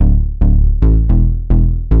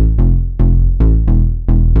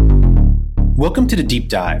Welcome to The Deep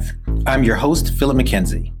Dive. I'm your host, Philip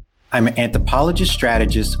McKenzie. I'm an anthropologist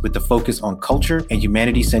strategist with a focus on culture and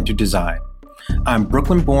humanity-centered design. I'm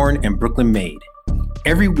Brooklyn-born and Brooklyn-made.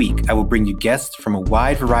 Every week, I will bring you guests from a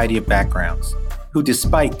wide variety of backgrounds who,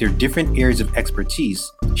 despite their different areas of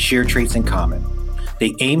expertise, share traits in common.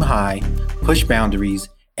 They aim high, push boundaries,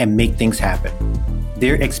 and make things happen.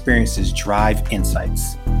 Their experiences drive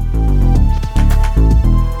insights.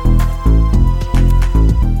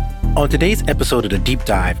 On today's episode of The Deep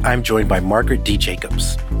Dive, I'm joined by Margaret D.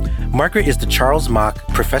 Jacobs. Margaret is the Charles Mock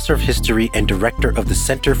Professor of History and Director of the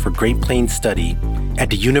Center for Great Plains Study at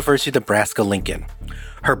the University of Nebraska-Lincoln.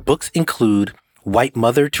 Her books include White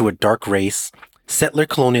Mother to a Dark Race, Settler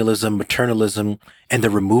Colonialism, Maternalism, and the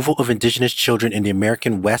Removal of Indigenous Children in the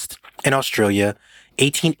American West and Australia,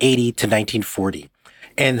 1880 to 1940.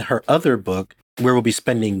 And her other book, where we'll be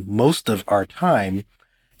spending most of our time,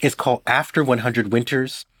 is called After 100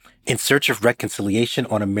 Winters, In Search of Reconciliation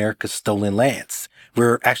on America's Stolen Lands.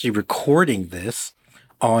 We're actually recording this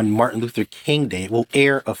on Martin Luther King Day. It will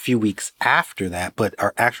air a few weeks after that, but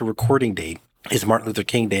our actual recording date is Martin Luther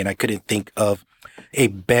King Day, and I couldn't think of a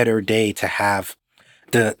better day to have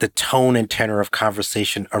the tone and tenor of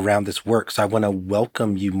conversation around this work. So I want to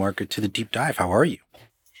welcome you, Margaret, to The Deep Dive. How are you?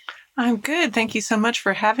 I'm good. Thank you so much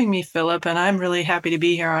for having me, Philip, and I'm really happy to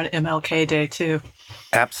be here on MLK Day too.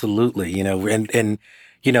 Absolutely.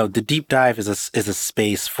 The Deep Dive is a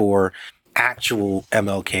space for actual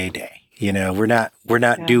MLK Day. We're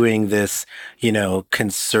not doing this,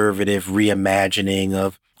 conservative reimagining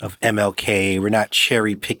of MLK. We're not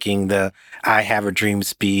cherry picking the I Have a Dream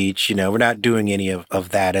speech. We're not doing any of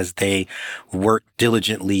that as they work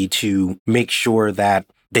diligently to make sure that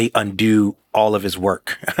they undo all of his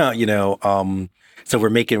work. So we're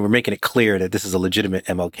making it clear that this is a legitimate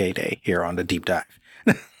MLK Day here on The Deep Dive.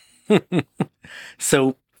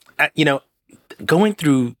 So, going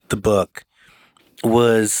through the book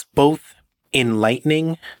was both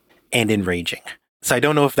enlightening and enraging. So I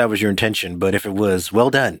don't know if that was your intention, but if it was, well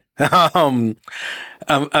done. I'm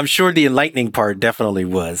sure the enlightening part definitely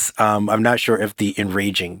was. I'm not sure if the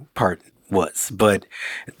enraging part was, but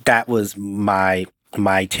that was my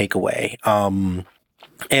takeaway.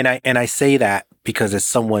 And I say that because as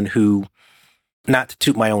someone who, not to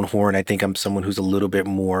toot my own horn, I think I'm someone who's a little bit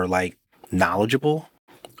more knowledgeable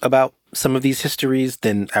about some of these histories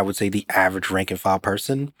than I would say the average rank and file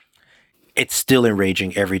person. It's still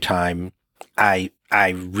enraging every time I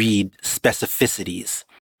read specificities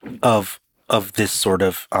of this sort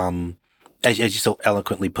of, as you so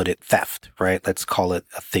eloquently put it, theft, right? Let's call it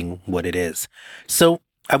a thing what it is. So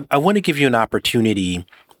I want to give you an opportunity,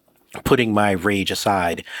 putting my rage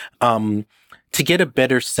aside, to get a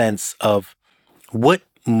better sense of what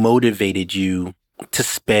motivated you to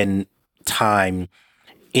spend time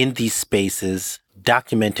in these spaces,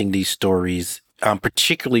 documenting these stories,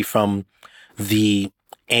 particularly from the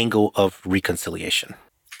angle of reconciliation.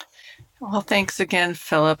 Well, thanks again,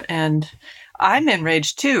 Philip. And I'm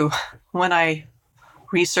enraged too when I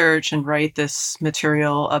research and write this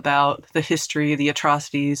material about the history, the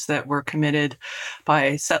atrocities that were committed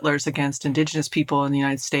by settlers against Indigenous people in the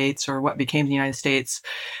United States, or what became the United States.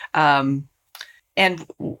 And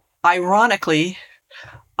ironically,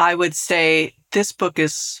 I would say this book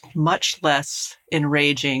is much less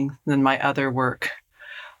enraging than my other work.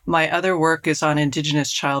 My other work is on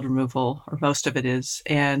Indigenous child removal, or most of it is.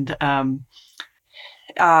 And when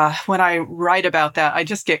I write about that, I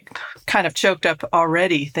just get kind of choked up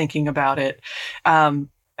already thinking about it,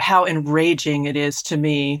 how enraging it is to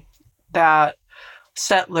me that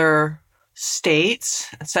settler states,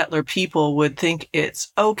 settler people would think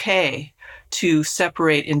it's okay to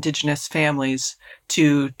separate Indigenous families,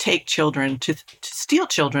 to take children, to steal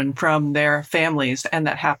children from their families. And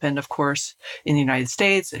that happened, of course, in the United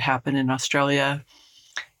States. It happened in Australia.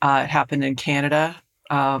 It happened in Canada,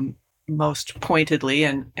 most pointedly.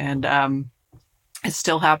 And it's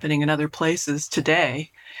still happening in other places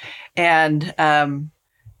today. And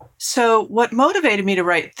so what motivated me to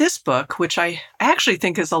write this book, which I actually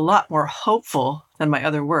think is a lot more hopeful than my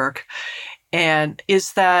other work, and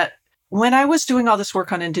is that when I was doing all this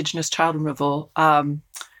work on Indigenous child removal,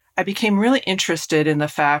 I became really interested in the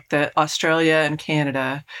fact that Australia and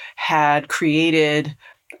Canada had created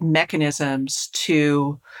mechanisms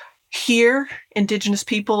to hear Indigenous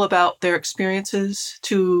people about their experiences,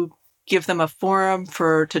 to give them a forum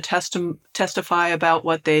to testify about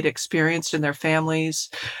what they'd experienced in their families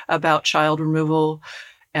about child removal.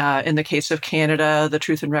 In the case of Canada, the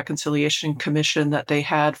Truth and Reconciliation Commission that they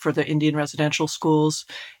had for the Indian residential schools.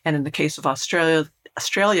 And in the case of Australia,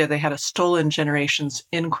 they had a Stolen Generations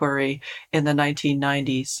inquiry in the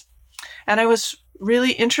 1990s. And I was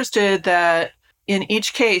really interested that in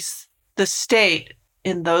each case, the state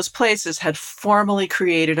in those places had formally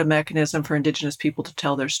created a mechanism for Indigenous people to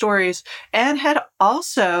tell their stories, and had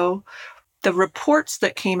also, the reports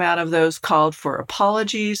that came out of those called for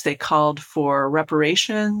apologies, they called for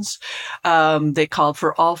reparations, they called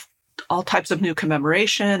for all types of new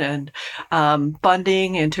commemoration and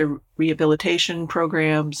funding into rehabilitation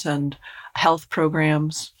programs and health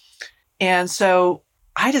programs. And so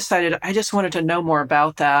I decided I just wanted to know more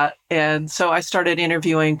about that. And so I started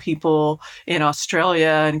interviewing people in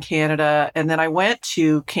Australia and Canada. And then I went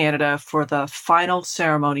to Canada for the final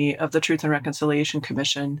ceremony of the Truth and Reconciliation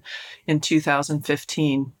Commission in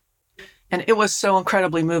 2015. And it was so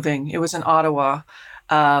incredibly moving. It was in Ottawa.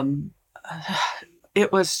 Um,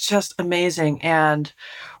 it was just amazing. And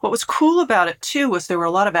what was cool about it, too, was there were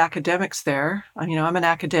a lot of academics there. I'm an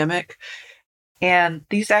academic. And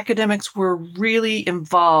these academics were really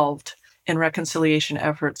involved in reconciliation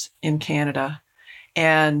efforts in Canada.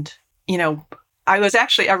 And, I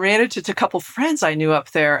ran into a couple friends I knew up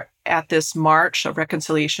there at this march, a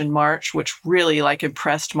reconciliation march, which really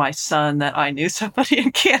impressed my son that I knew somebody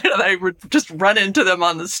in Canada that I would just run into them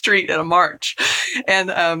on the street at a march. And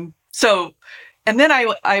and then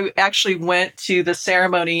I actually went to the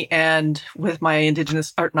ceremony and with my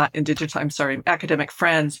academic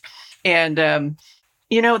friends. And,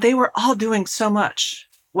 they were all doing so much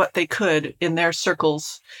what they could in their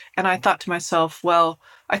circles. And I thought to myself, well,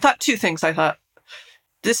 I thought two things. I thought,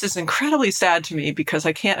 this is incredibly sad to me because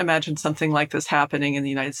I can't imagine something like this happening in the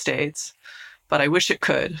United States, but I wish it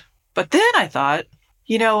could. But then I thought,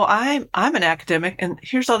 I'm an academic and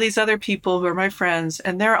here's all these other people who are my friends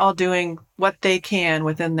and they're all doing what they can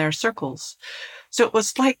within their circles. So it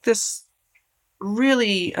was like this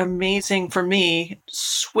really amazing for me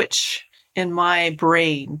switch in my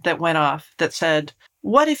brain that went off that said,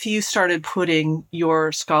 what if you started putting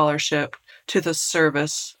your scholarship to the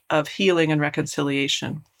service of healing and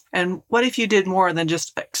reconciliation? And what if you did more than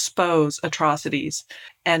just expose atrocities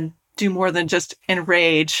and do more than just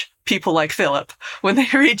enrage people like Philip when they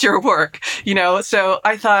read your work? So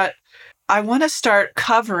I thought, I want to start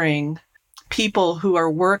covering people who are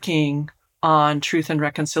working on truth and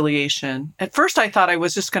reconciliation. At first, I thought I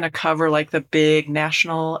was just going to cover the big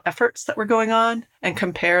national efforts that were going on and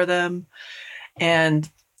compare them. And,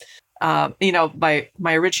 my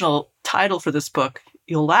original title for this book,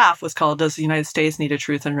 you'll laugh, was called Does the United States Need a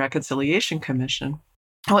Truth and Reconciliation Commission?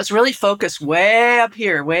 I was really focused way up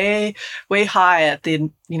here, way, way high at the,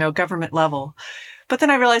 government level. But then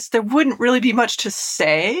I realized there wouldn't really be much to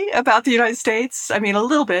say about the United States. I mean, a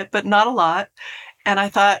little bit, but not a lot. And I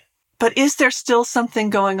thought, but is there still something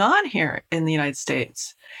going on here in the United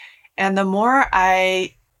States? And the more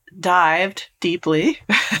I dived deeply,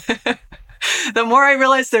 the more I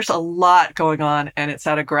realized there's a lot going on and it's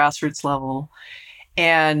at a grassroots level.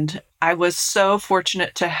 And I was so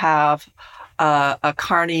fortunate to have a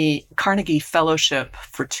Carnegie Fellowship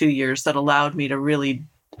for 2 years that allowed me to really,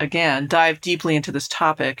 again, dive deeply into this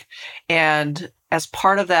topic. And as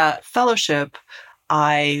part of that fellowship,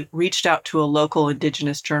 I reached out to a local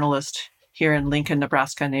Indigenous journalist here in Lincoln,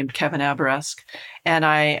 Nebraska, named Kevin Aberesk. And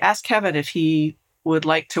I asked Kevin if he would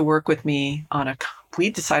like to work with me we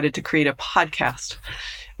decided to create a podcast,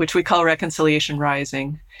 which we call Reconciliation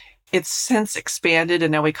Rising. It's since expanded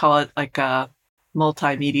and now we call it a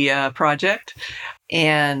multimedia project.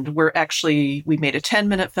 And we made a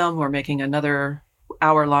 10-minute film. We're making another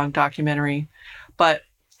hour-long documentary. But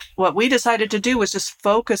what we decided to do was just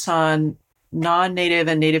focus on non-Native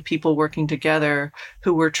and Native people working together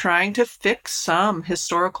who were trying to fix some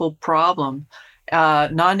historical problem,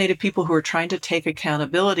 non-Native people who were trying to take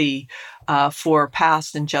accountability for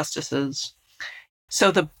past injustices.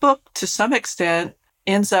 So the book, to some extent,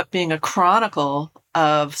 ends up being a chronicle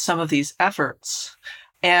of some of these efforts.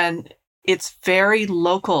 And it's very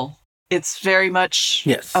local. It's very much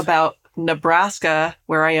about Nebraska,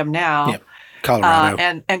 where I am now,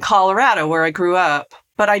 Colorado. And Colorado, where I grew up.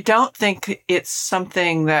 But I don't think it's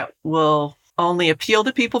something that will only appeal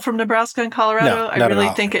to people from Nebraska and Colorado. No, I really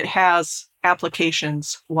think it has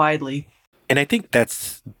applications widely. And I think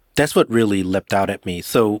that's what really leapt out at me.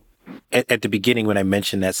 So at the beginning, when I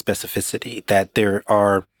mentioned that specificity, that there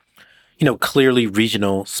are, clearly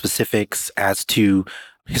regional specifics as to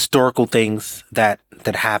historical things that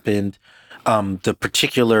happened, the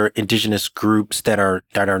particular indigenous groups that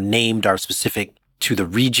are named are specific to the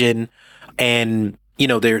region, and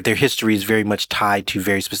their history is very much tied to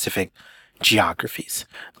very specific geographies.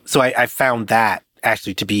 So I found that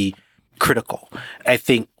actually to be critical. I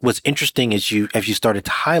think what's interesting is as you started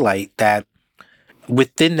to highlight that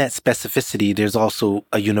within that specificity, there's also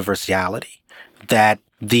a universality that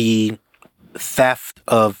the theft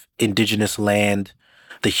of indigenous land,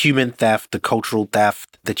 the human theft, the cultural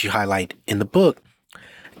theft that you highlight in the book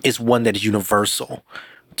is one that is universal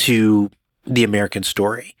to the American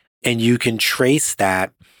story. And you can trace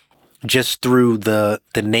that just through the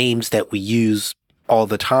names that we use all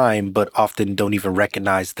the time, but often don't even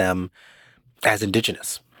recognize them as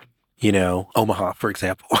indigenous. You know, Omaha, for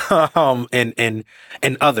example, and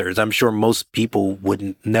others. I'm sure most people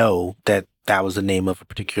wouldn't know that that was the name of a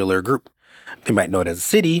particular group. They might know it as a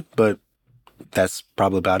city, but that's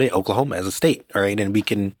probably about it. Oklahoma as a state, all right? And we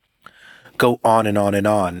can go on and on and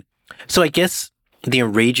on. So I guess the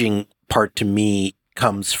enraging part to me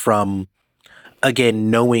comes from, again,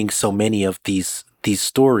 knowing so many of these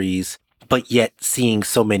stories, but yet seeing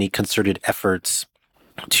so many concerted efforts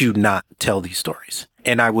to not tell these stories.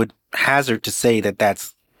 And I would hazard to say that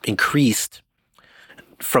that's increased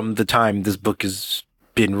from the time this book has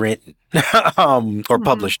been written or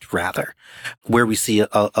published, rather, where we see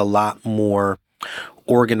a lot more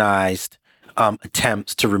organized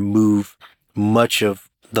attempts to remove much of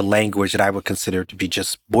the language that I would consider to be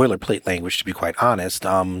just boilerplate language, to be quite honest.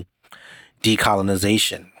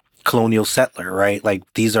 Decolonization, colonial settler, right? Like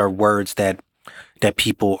these are words that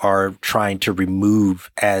people are trying to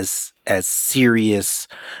remove as serious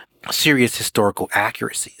historical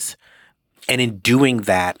accuracies. And in doing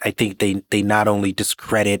that, I think they not only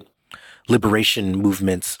discredit liberation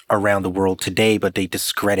movements around the world today, but they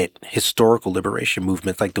discredit historical liberation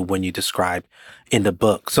movements like the one you describe in the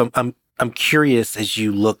book. So I'm curious, as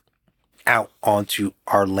you look out onto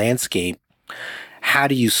our landscape, how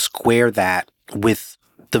do you square that with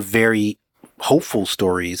the very hopeful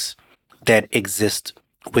stories that exist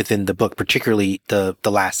within the book, particularly the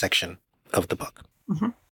last section of the book? Mm-hmm.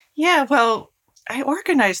 Yeah, well, I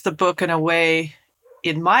organized the book in a way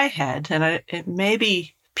in my head, and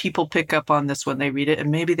maybe people pick up on this when they read it,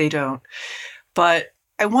 and maybe they don't. But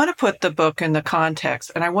I want to put the book in the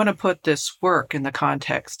context, and I want to put this work in the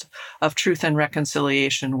context of truth and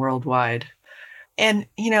reconciliation worldwide. And,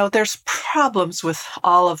 there's problems with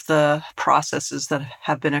all of the processes that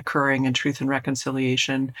have been occurring in truth and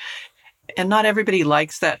reconciliation. And not everybody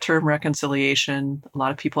likes that term reconciliation. A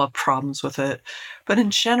lot of people have problems with it. But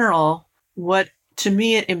in general, what to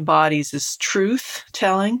me it embodies is truth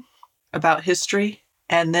telling about history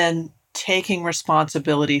and then taking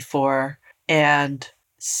responsibility for and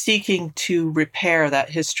seeking to repair that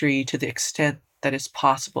history to the extent that is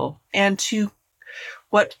possible. And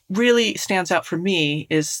what really stands out for me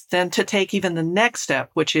is then to take even the next step,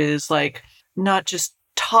 which is like not just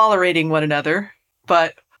tolerating one another,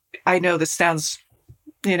 but I know this sounds,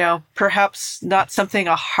 perhaps not something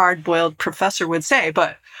a hard-boiled professor would say,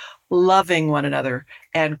 but loving one another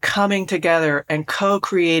and coming together and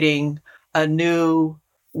co-creating a new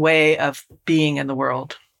way of being in the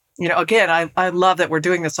world. Again, I love that we're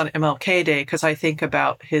doing this on MLK Day because I think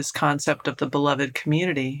about his concept of the beloved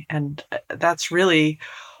community. And that's really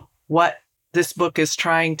what this book is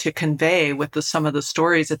trying to convey with some of the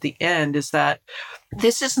stories at the end, is that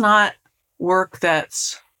this is not work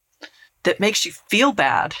that makes you feel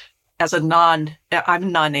bad as I'm a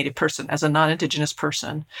non-Native person, as a non-Indigenous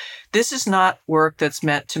person. This is not work that's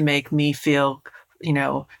meant to make me feel,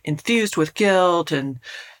 enthused with guilt and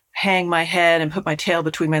hang my head and put my tail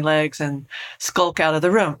between my legs and skulk out of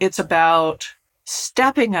the room. It's about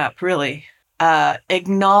stepping up, really,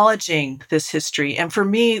 acknowledging this history. And for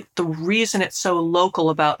me, the reason it's so local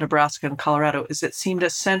about Nebraska and Colorado is it seemed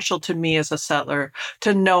essential to me as a settler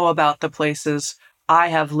to know about the places I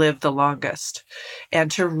have lived the longest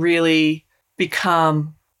and to really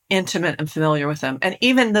become intimate and familiar with them. And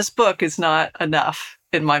even this book is not enough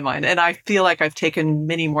in my mind. And I feel like I've taken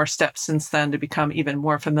many more steps since then to become even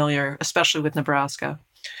more familiar, especially with Nebraska.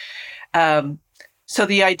 So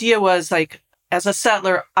the idea was like, as a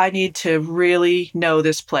settler, I need to really know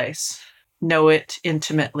this place, know it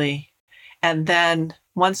intimately. And then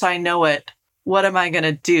once I know it, what am I going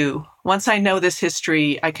to do? Once I know this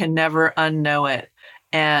history, I can never unknow it.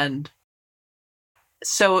 And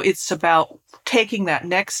so it's about taking that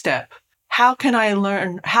next step. How can I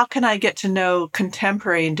learn? How can I get to know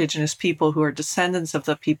contemporary Indigenous people who are descendants of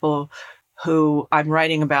the people who I'm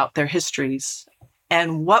writing about their histories?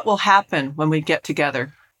 And what will happen when we get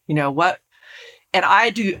together? And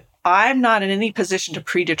I'm not in any position to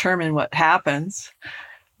predetermine what happens,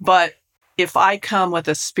 but if I come with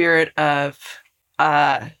a spirit of,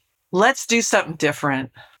 let's do something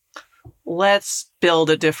different. Let's build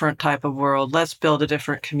a different type of world. Let's build a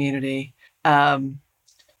different community. And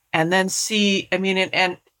then see,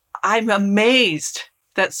 and I'm amazed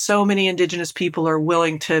that so many Indigenous people are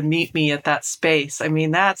willing to meet me at that space. I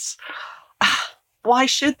mean, that's why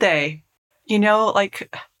should they?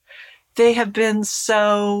 Like they have been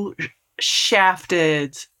so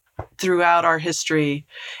shafted throughout our history.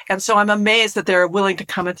 And so I'm amazed that they're willing to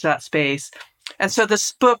come into that space. And so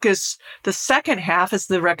this book is the second half is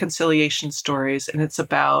the reconciliation stories, and it's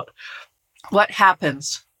about what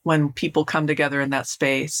happens when people come together in that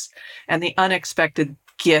space and the unexpected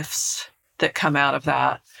gifts that come out of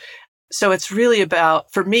that. So it's really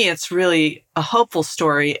about, for me, it's really a hopeful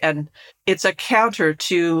story. And it's a counter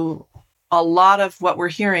to a lot of what we're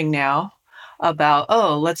hearing now about,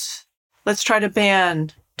 oh, let's try to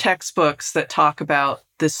ban textbooks that talk about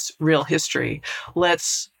this real history.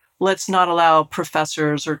 Let's not allow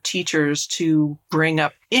professors or teachers to bring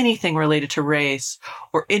up anything related to race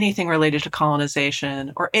or anything related to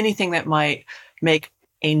colonization or anything that might make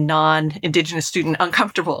a non-Indigenous student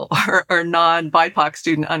uncomfortable or non-BIPOC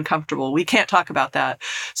student uncomfortable. We can't talk about that.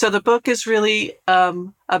 So the book is really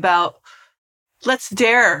about let's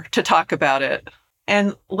dare to talk about it,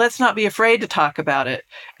 and let's not be afraid to talk about it.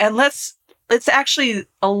 And it's actually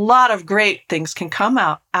a lot of great things can come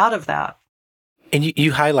out of that. And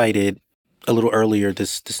you highlighted a little earlier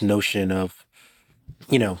this notion of,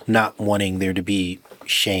 not wanting there to be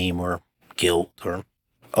shame or guilt or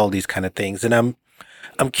all these kind of things. And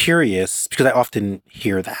I'm curious because I often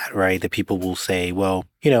hear that, right? That people will say, well,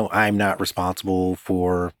 I'm not responsible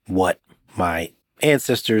for what my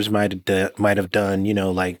ancestors might have done,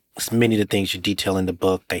 like many of the things you detail in the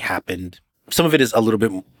book, they happened. Some of it is a little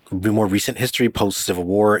bit more recent history, post-Civil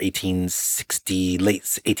War, 1860, late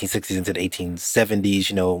 1860s into the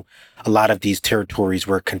 1870s. A lot of these territories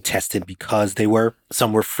were contested because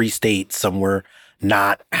some were free states, some were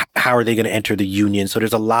not. How are they going to enter the Union? So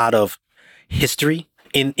there's a lot of history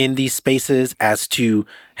in these spaces as to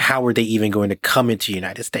how are they even going to come into the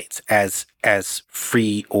United States as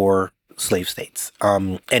free or slave states.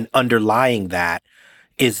 And underlying that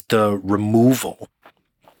is the removal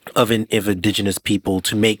of indigenous people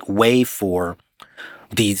to make way for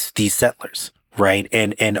these settlers, right?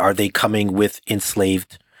 And are they coming with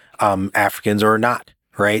enslaved Africans or not,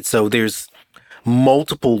 right? So there's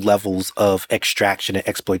multiple levels of extraction and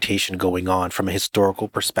exploitation going on from a historical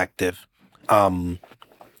perspective,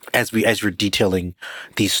 as we're detailing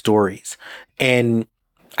these stories. And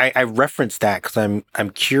I reference that because I'm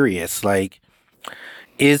curious, like,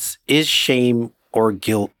 is shame or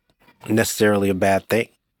guilt necessarily a bad thing?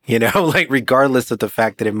 Like regardless of the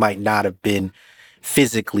fact that it might not have been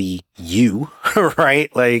physically you,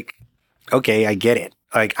 right? Like, okay, I get it.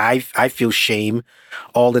 Like I feel shame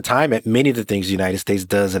all the time at many of the things the United States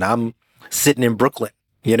does, and I'm sitting in Brooklyn,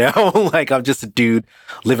 like I'm just a dude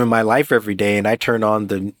living my life every day, and I turn on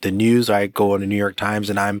the news, I go on the New York Times,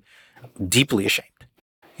 and I'm deeply ashamed,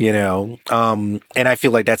 and I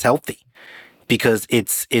feel like that's healthy because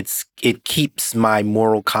it keeps my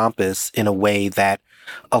moral compass in a way that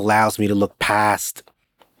allows me to look past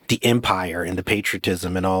the empire and the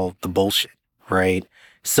patriotism and all the bullshit, right?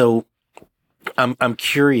 So I'm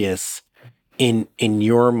curious, in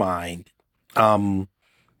your mind,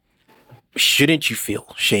 shouldn't you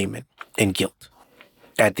feel shame and guilt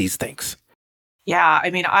at these things? Yeah, I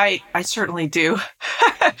mean, I certainly do.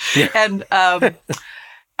 Yeah. And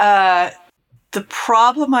the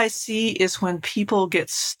problem I see is when people get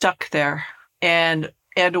stuck there and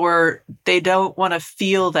or they don't want to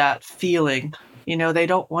feel that feeling. They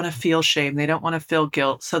don't want to feel shame. They don't want to feel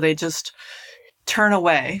guilt. So they just turn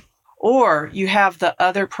away. Or you have the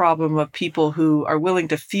other problem of people who are willing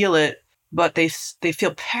to feel it, but they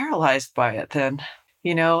feel paralyzed by it then,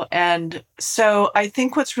 And so I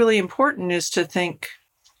think what's really important is to think,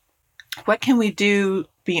 what can we do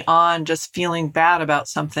beyond just feeling bad about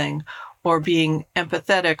something or being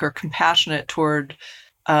empathetic or compassionate toward,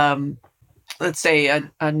 let's say,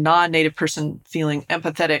 a non-Native person feeling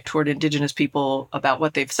empathetic toward Indigenous people about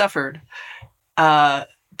what they've suffered?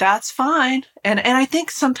 That's fine. And I think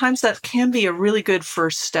sometimes that can be a really good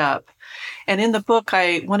first step. And in the book,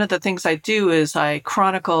 one of the things I do is I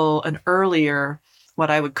chronicle an earlier, what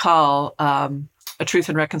I would call a truth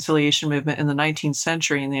and reconciliation movement in the 19th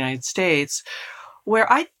century in the United States,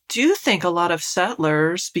 where I do think a lot of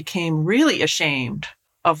settlers became really ashamed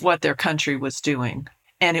of what their country was doing.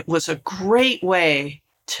 And it was a great way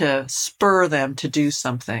to spur them to do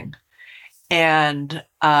something. And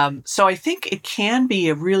so I think it can be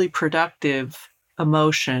a really productive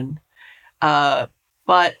emotion. But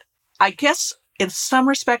I guess in some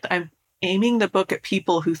respect, I'm aiming the book at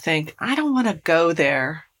people who think, I don't want to go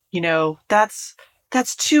there. That's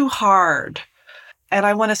too hard. And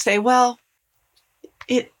I want to say, well,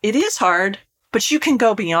 it is hard, But you can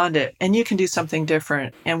go beyond it and you can do something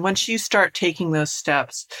different. And once you start taking those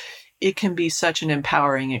steps, it can be such an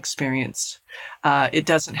empowering experience. It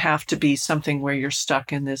doesn't have to be something where you're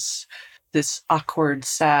stuck in this awkward,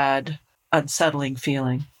 sad, unsettling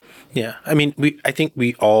feeling. Yeah. I mean, I think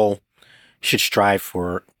we all should strive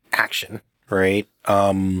for action, right?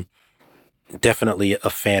 Definitely a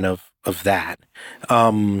fan of that.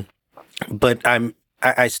 Um, but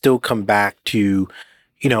I still come back to,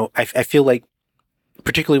 I feel like,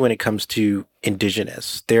 particularly when it comes to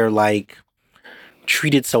indigenous, they're like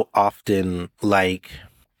treated so often like,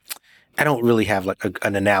 I don't really have like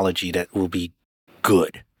an analogy that will be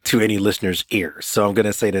good to any listener's ears. So I'm going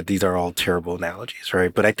to say that these are all terrible analogies,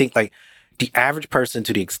 right? But I think like the average person,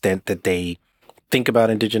 to the extent that they think about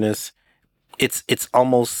indigenous, it's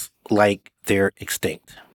almost like they're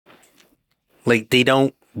extinct. Like they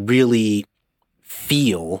don't really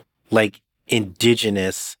feel like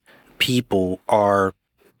indigenous people are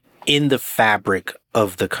in the fabric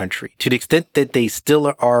of the country. To the extent that they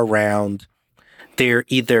still are around, they're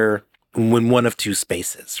either in one of two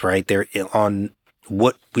spaces, right? They're on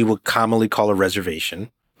what we would commonly call a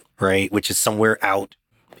reservation, right? Which is somewhere out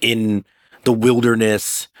in the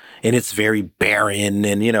wilderness and it's very barren.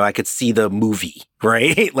 And, I could see the movie,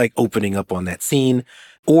 right? Like opening up on that scene.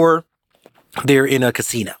 Or they're in a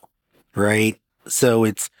casino, right? So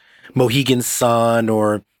it's Mohegan Sun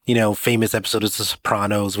or, famous episode of The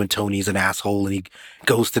Sopranos when Tony's an asshole and he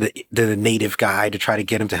goes to the native guy to try to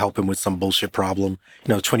get him to help him with some bullshit problem.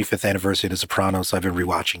 25th anniversary of The Sopranos, so I've been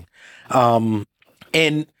rewatching.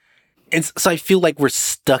 And so I feel like we're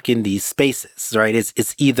stuck in these spaces, right?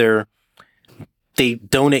 It's either they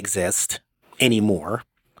don't exist anymore,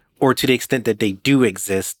 or to the extent that they do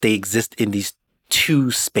exist, they exist in these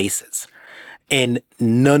two spaces. And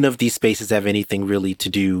none of these spaces have anything really to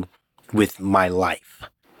do with my life,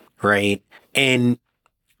 right? And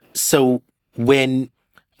so when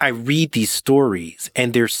I read these stories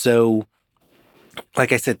and they're so,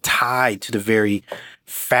 like I said, tied to the very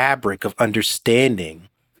fabric of understanding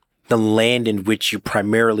the land in which you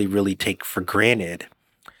primarily really take for granted,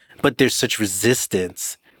 but there's such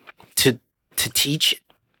resistance to teach it,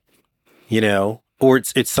 or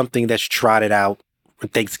it's something that's trotted out for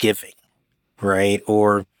Thanksgiving, right?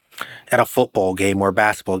 Or at a football game or a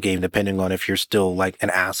basketball game, depending on if you're still like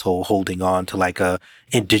an asshole holding on to like a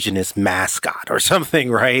indigenous mascot or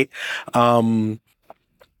something, right? And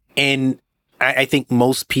I think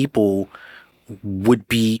most people would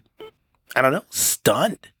be, I don't know,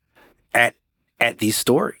 stunned at these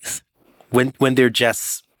stories when they're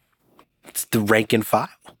just the rank and file,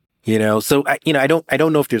 So I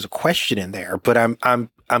don't know if there's a question in there, but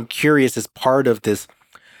I'm curious as part of this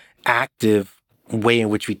active way in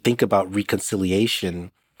which we think about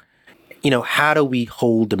reconciliation, how do we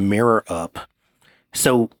hold the mirror up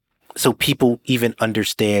so people even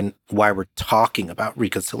understand why we're talking about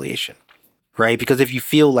reconciliation, right? Because if you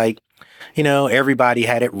feel like, everybody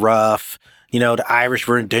had it rough, the Irish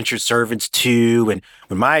were indentured servants too, and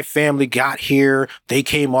when my family got here, they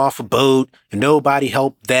came off a boat and nobody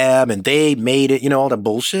helped them and they made it, all the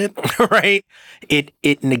bullshit, right?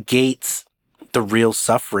 It negates the real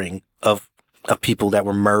suffering of people that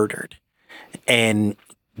were murdered, and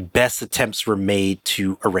best attempts were made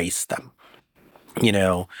to erase them.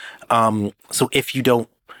 So if you don't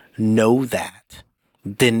know that,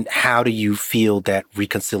 then how do you feel that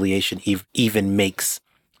reconciliation even makes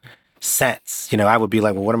sense? I would be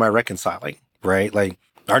like, well, what am I reconciling, right? Like,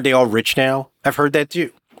 aren't they all rich now? I've heard that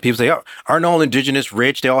too. People say, oh, aren't all indigenous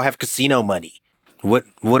rich? They all have casino money. What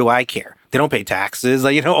do I care? They don't pay taxes,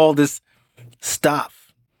 like, all this stuff.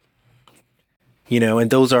 And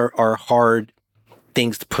those are hard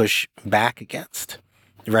things to push back against,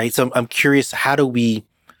 right? So I'm curious, how do we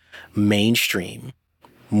mainstream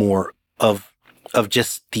more of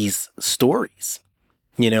just these stories?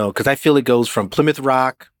 Because I feel it goes from Plymouth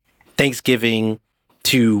Rock, Thanksgiving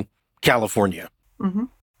to California. Mm-hmm.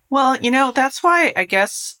 Well, that's why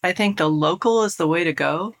I think the local is the way to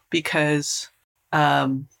go, because,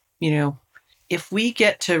 if we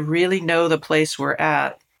get to really know the place we're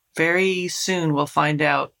at, very soon we'll find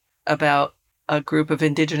out about a group of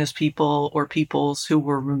indigenous people or peoples who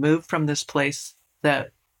were removed from this place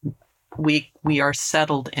that we are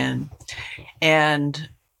settled in. And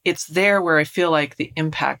it's there where I feel like the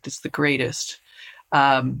impact is the greatest.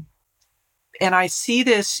 And I see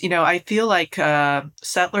this, I feel like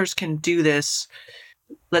settlers can do this.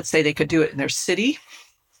 Let's say they could do it in their city.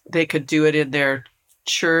 They could do it in their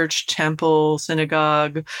church, temple,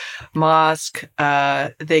 synagogue, mosque.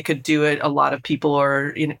 They could do it. A lot of people are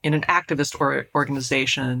in an activist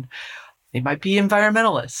organization. They might be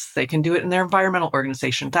environmentalists. They can do it in their environmental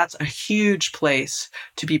organization. That's a huge place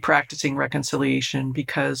to be practicing reconciliation,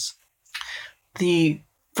 because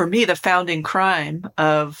for me, the founding crime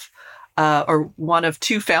or one of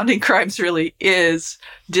two founding crimes really, is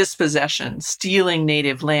dispossession, stealing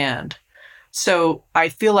native land. So I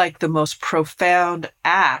feel like the most profound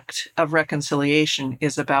act of reconciliation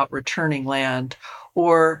is about returning land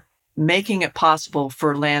or making it possible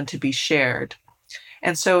for land to be shared.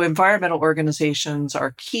 And so environmental organizations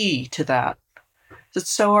are key to that.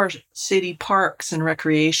 So are city parks and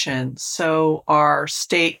recreation. So are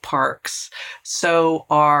state parks. So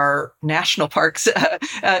are national parks.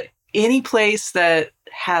 Any place that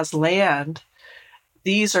has land,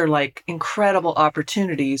 these are like incredible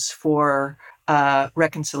opportunities for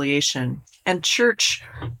reconciliation. And church,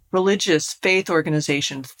 religious, faith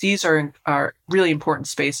organizations, these are really important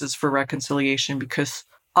spaces for reconciliation, because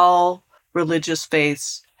all religious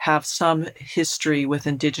faiths have some history with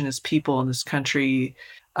Indigenous people in this country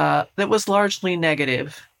that was largely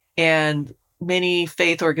negative. And many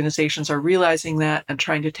faith organizations are realizing that and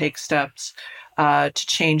trying to take steps to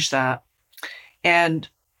change that. And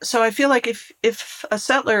so I feel like if a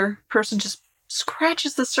settler person just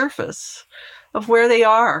scratches the surface of where they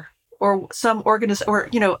are, or or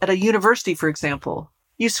at a university, for example,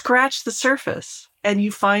 you scratch the surface and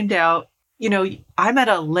you find out, I'm at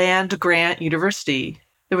a land grant university.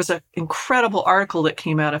 There was an incredible article that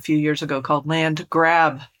came out a few years ago called Land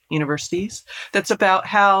Grab Universities, that's about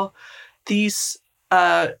how these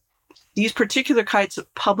particular kinds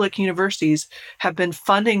of public universities have been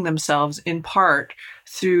funding themselves in part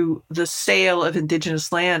through the sale of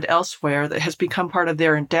Indigenous land elsewhere that has become part of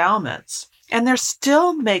their endowments. And they're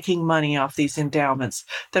still making money off these endowments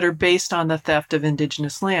that are based on the theft of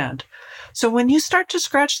Indigenous land. So when you start to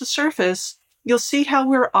scratch the surface, you'll see how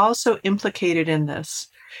we're also implicated in this.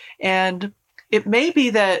 And it may be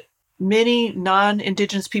that many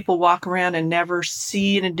non-Indigenous people walk around and never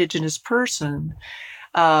see an Indigenous person,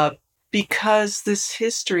 because this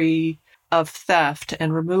history of theft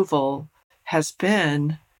and removal has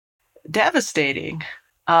been devastating.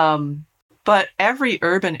 But every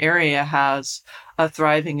urban area has a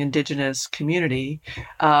thriving Indigenous community.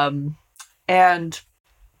 And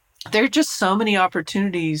there are just so many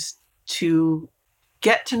opportunities to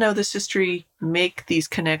get to know this history, make these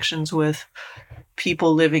connections with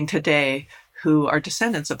people living today who are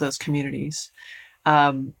descendants of those communities.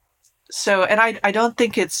 And I don't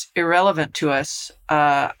think it's irrelevant to us.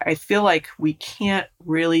 I feel like we can't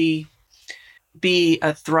really be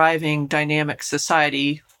a thriving, dynamic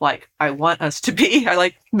society like I want us to be, or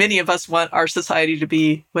like many of us want our society to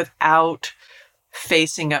be, without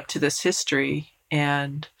facing up to this history.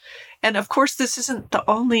 And of course, this isn't the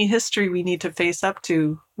only history we need to face up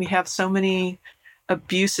to. We have so many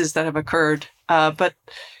abuses that have occurred. But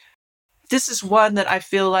this is one that I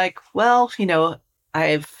feel like,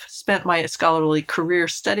 I've spent my scholarly career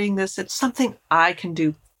studying this. It's something I can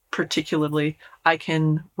do particularly. I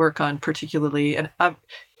can work on particularly. And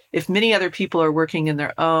if many other people are working in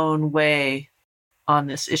their own way on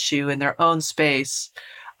this issue in their own space,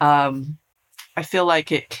 I feel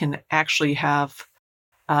like it can actually have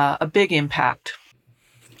a big impact.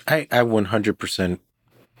 I 100%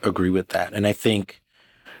 agree with that. And I think,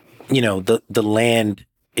 the land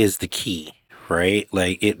is the key, right?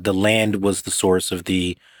 Like the land was the source of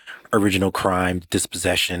the original crime,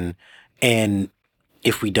 dispossession. And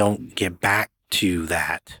if we don't get back to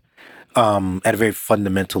that, at a very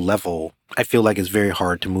fundamental level, I feel like it's very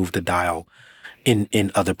hard to move the dial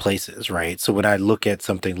in other places, right? So when I look at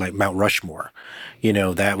something like Mount Rushmore,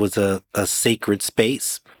 that was a sacred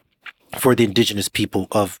space for the indigenous people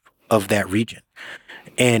of that region.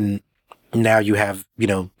 And now you have,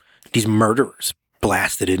 these murderers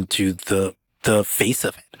blasted into the face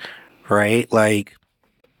of it, right? Like,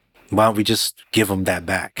 why don't we just give them that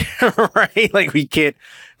back, right? Like we can't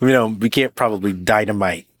probably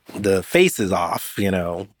dynamite the faces off, I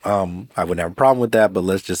wouldn't have a problem with that, but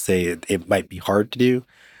let's just say it might be hard to do.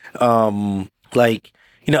 I'm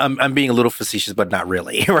being a little facetious, but not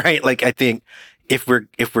really, right? Like I think if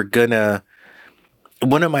we're gonna,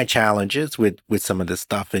 one of my challenges with some of this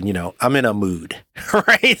stuff, and I'm in a mood,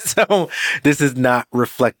 right? So this is not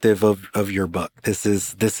reflective of your book. This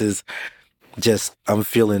is just, I'm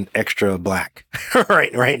feeling extra black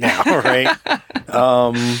right now, right?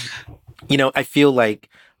 I feel like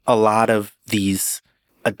a lot of these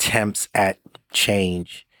attempts at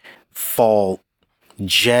change fall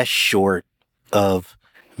just short of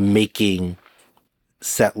making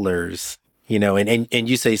settlers, and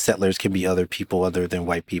you say settlers can be other people other than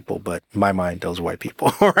white people, but in my mind, those are white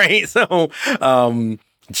people, right? So,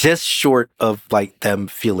 just short of like them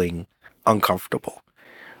feeling uncomfortable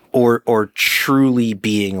or truly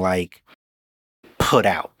being like put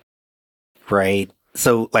out, right?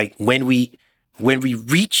 So like when we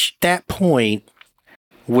reach that point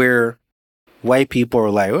where white people are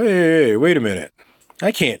like, hey, wait a minute,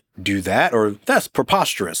 I can't do that, or that's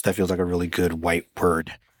preposterous. That feels like a really good white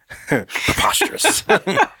word. Preposterous.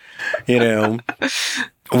 You know,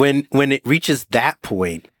 when it reaches that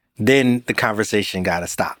point, then the conversation got to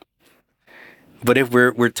stop. But if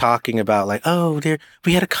we're talking about like, oh,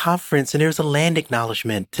 we had a conference and there was a land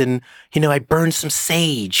acknowledgement, and I burned some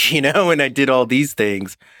sage, and I did all these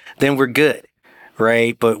things, then we're good,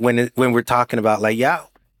 right? But when we're talking about like, yeah,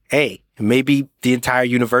 hey, maybe the entire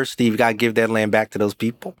university, you've got to give that land back to those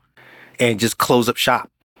people and just close up shop,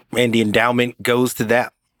 and the endowment goes to them,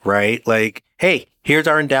 right? Like, hey, here's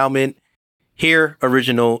our endowment. Here,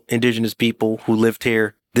 original indigenous people who lived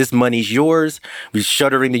here. This money's yours. We're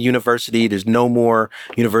shuttering the university. There's no more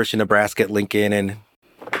University of Nebraska at Lincoln. And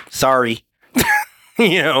sorry,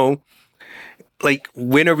 like,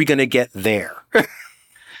 when are we going to get there?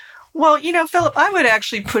 Well, Philip, I would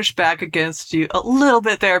actually push back against you a little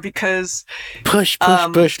bit there because push.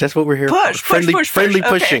 That's what we're here for. Friendly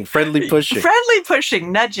pushing, friendly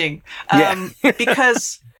pushing, nudging.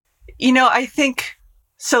 Because, I think,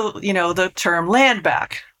 so, the term land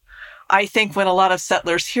back, I think when a lot of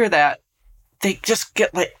settlers hear that, they just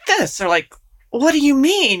get like this. They're like, what do you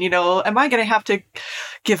mean? Am I going to have to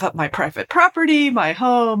give up my private property, my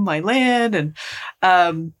home, my land?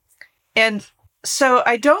 And so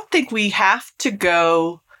I don't think we have to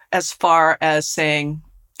go as far as saying,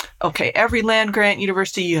 okay, every land grant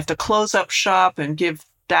university, you have to close up shop and give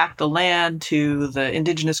back the land to the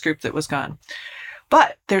indigenous group that was gone.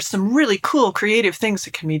 But there's some really cool creative things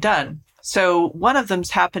that can be done. So one of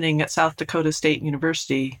them's happening at South Dakota State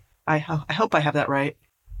University. I hope I have that right.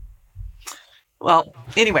 Well,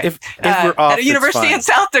 anyway, if we're off, at a university in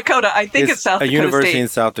South Dakota, I think it's South Dakota State. A university in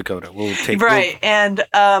South Dakota. We'll take right. And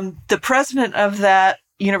the president of that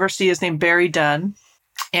university is named Barry Dunn,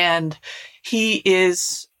 and he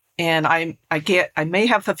is, and I may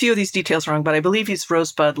have a few of these details wrong, but I believe he's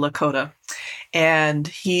Rosebud Lakota, and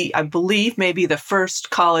he, I believe, may be the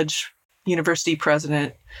first college university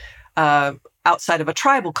president outside of a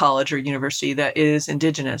tribal college or university that is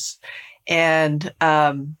indigenous. And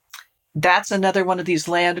that's another one of these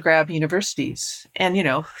land grab universities. And,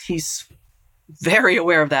 he's very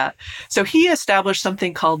aware of that. So he established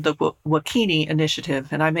something called the Wakini Initiative.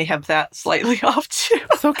 And I may have that slightly off too.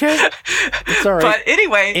 It's okay. It's all right. But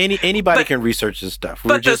anyway. Anybody can research this stuff.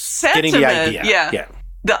 We're just getting the idea.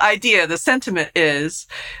 Yeah. The sentiment is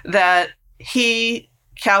that he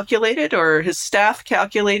calculated, or his staff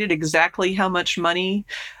calculated, exactly how much money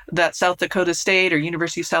that South Dakota State or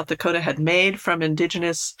University of South Dakota had made from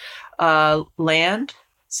indigenous land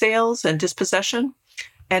sales and dispossession.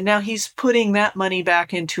 And now he's putting that money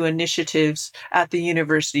back into initiatives at the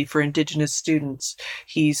university for indigenous students.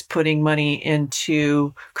 He's putting money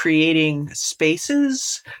into creating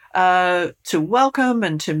spaces to welcome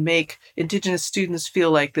and to make indigenous students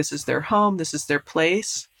feel like this is their home, this is their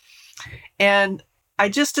place. And I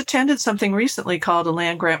just attended something recently called a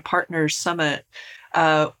Land Grant Partners Summit,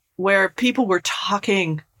 where people were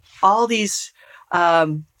talking all these,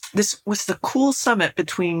 this was the cool summit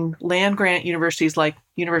between land grant universities like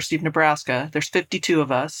University of Nebraska, there's 52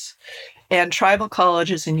 of us, and tribal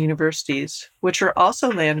colleges and universities, which are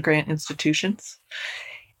also land grant institutions.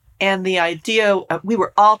 And the idea, we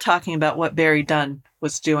were all talking about what Barry Dunn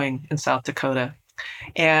was doing in South Dakota.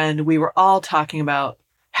 And we were all talking about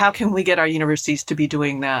how can we get our universities to be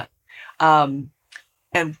doing that? And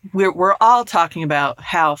we're all talking about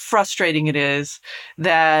how frustrating it is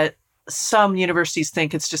that some universities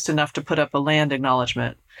think it's just enough to put up a land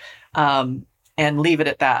acknowledgement and leave it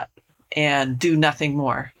at that and do nothing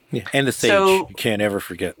more. Yeah, and the sage. You can't ever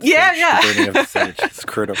forget. The burning of the sage. It's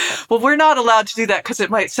critical. Well, we're not allowed to do that because it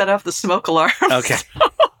might set off the smoke alarm. Okay.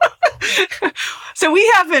 So we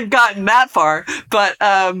haven't gotten that far, but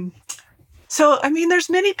there's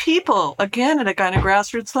many people, again, at a kind of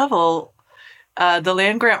grassroots level. The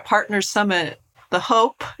Land Grant Partners Summit, the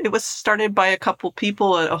hope, it was started by a couple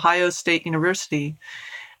people at Ohio State University,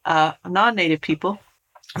 non-native people.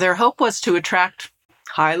 Their hope was to attract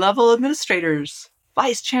high-level administrators,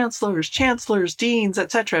 vice chancellors, deans,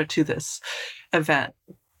 etc., to this event.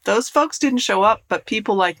 Those folks didn't show up, but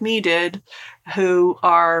people like me did,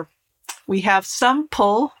 we have some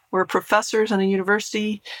pull. We're professors in a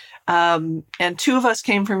university. And two of us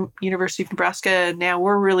came from University of Nebraska, and now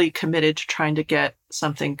we're really committed to trying to get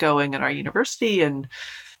something going at our university, and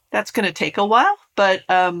that's going to take a while. But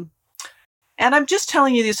and And I'm just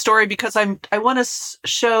telling you this story because I want to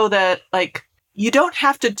show that, like, you don't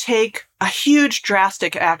have to take a huge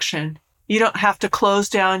drastic action. You don't have to close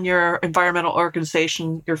down your environmental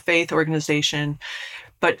organization, your faith organization,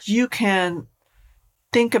 but you can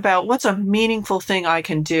think about what's a meaningful thing I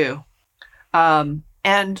can do.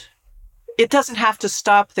 And it doesn't have to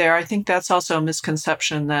stop there. I think that's also a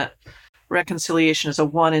misconception that reconciliation is a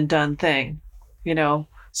one and done thing, you know?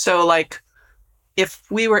 So like, if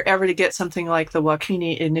we were ever to get something like the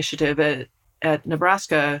Wakini initiative at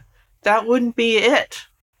Nebraska, that wouldn't be it.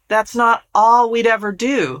 That's not all we'd ever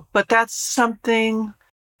do, but that's something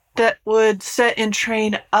that would set in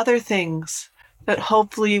train other things that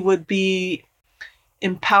hopefully would be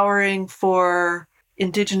empowering for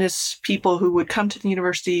Indigenous people who would come to the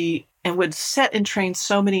university and would set and train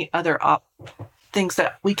so many other things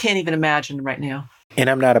that we can't even imagine right now. And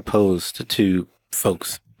I'm not opposed to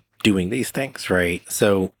folks doing these things, right?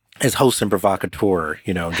 So as host and provocateur,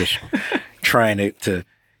 just trying to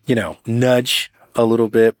nudge a little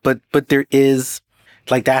bit, but there is,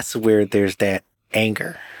 like, that's where there's that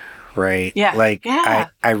anger, right? Yeah. Like, yeah.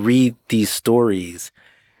 I read these stories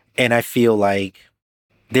and I feel like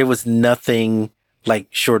there was nothing, like,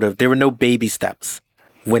 short of, there were no baby steps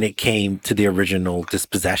when it came to the original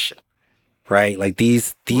dispossession, right? Like,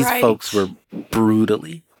 these Right. folks were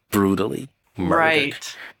brutally murdered,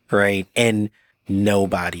 right? And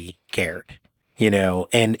nobody cared,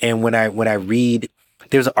 and when I read,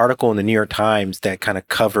 there's an article in the New York Times that kind of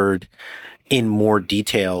covered in more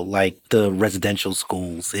detail, like, the residential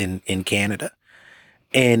schools in Canada.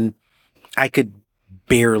 And I could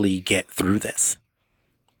barely get through this.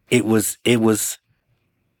 It was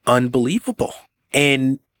unbelievable.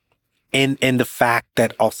 And the fact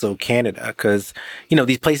that also Canada, because,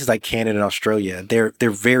 these places like Canada and Australia, they're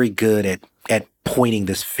very good at pointing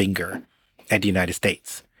this finger at the United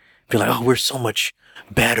States. Be like, oh, we're so much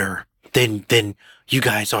better than you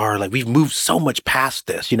guys are. Like, we've moved so much past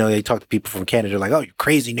this. They talk to people from Canada like, oh, you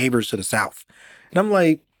crazy neighbors to the south. And I'm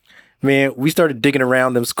like, man, we started digging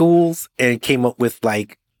around them schools and came up with,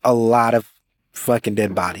 like, a lot of fucking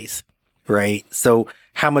dead bodies, right? So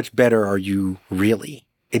how much better are you really?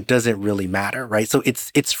 It doesn't really matter, right? So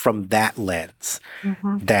it's from that lens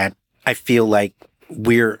that I feel like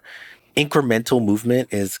incremental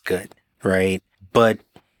movement is good, right? But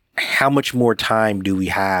how much more time do we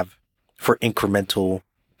have for incremental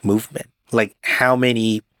movement? Like, how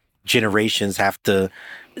many generations have to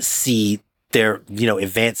see their,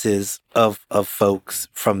 advances of folks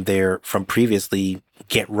from previously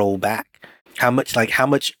get rolled back? How much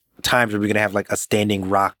times are we going to have, like, a standing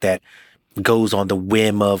rock that goes on the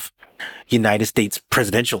whim of United States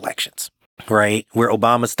presidential elections, right? Where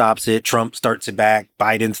Obama stops it, Trump starts it back,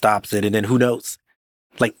 Biden stops it, and then who knows?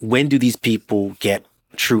 Like, when do these people get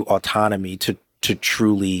true autonomy to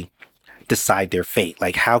truly decide their fate?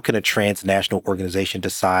 Like, how can a transnational organization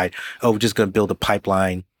decide, oh, we're just going to build a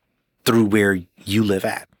pipeline through where you live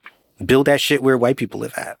at? Build that shit where white people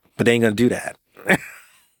live at, but they ain't going to do that.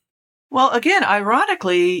 Well, again,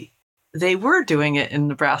 ironically, they were doing it in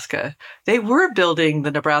Nebraska. They were building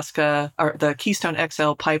the Nebraska or the Keystone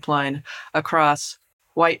XL pipeline across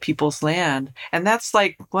white people's land. And that's,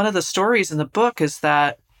 like, one of the stories in the book is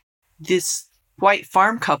that this white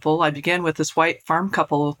farm couple, I began with this white farm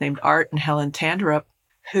couple named Art and Helen Tanderup,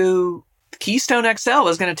 who Keystone XL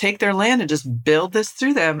was going to take their land and just build this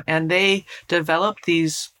through them. And they developed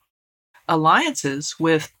these alliances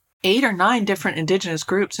with 8 or 9 different indigenous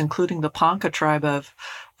groups, including the Ponca tribe of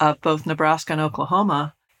both Nebraska and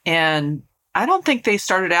Oklahoma. And I don't think they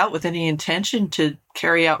started out with any intention to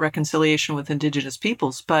carry out reconciliation with indigenous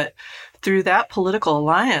peoples, but through that political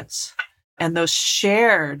alliance and those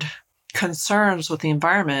shared concerns with the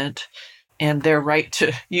environment and their right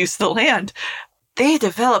to use the land, they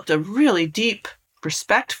developed a really deep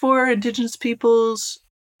respect for indigenous peoples.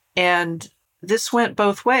 And this went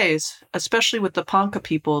both ways, especially with the Ponca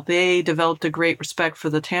people. They developed a great respect for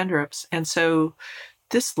the Tanderups. And so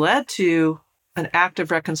this led to an act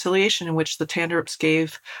of reconciliation in which the Tanderups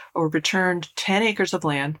gave or returned 10 acres of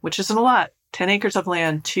land, which isn't a lot, 10 acres of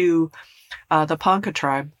land to the Ponca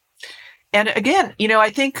tribe. And again, I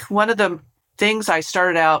think one of the things I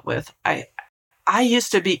started out with, I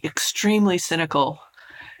used to be extremely cynical,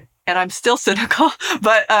 and I'm still cynical,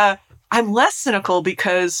 but I'm less cynical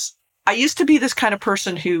because I used to be this kind of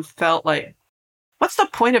person who felt like, what's the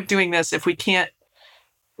point of doing this if we can't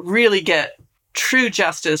really get true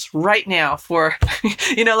justice right now for,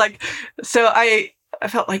 so I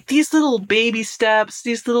felt like these little baby steps,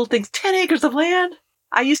 these little things, 10 acres of land.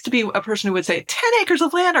 I used to be a person who would say, 10 acres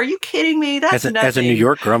of land? Are you kidding me? That's nothing. As a New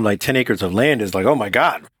Yorker, I'm like, 10 acres of land is like, oh my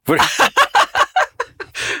God.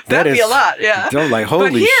 That'd be a lot, yeah. I'm like,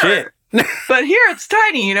 holy shit. But here it's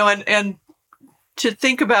tiny, and to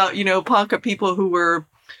think about, Ponca people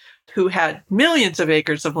who had millions of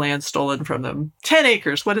acres of land stolen from them. 10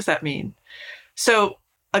 acres, what does that mean? So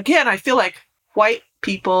again, I feel like white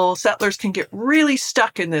people, settlers, can get really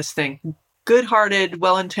stuck in this thing. Good-hearted,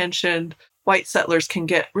 well-intentioned white settlers can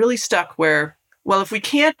get really stuck where, well, if we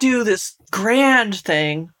can't do this grand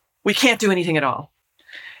thing, we can't do anything at all.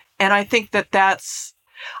 And I think that's,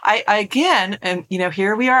 I again, and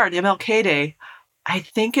here we are at MLK Day, I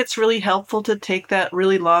think it's really helpful to take that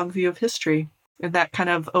really long view of history. And that kind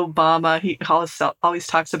of Obama, he always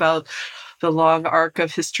talks about the long arc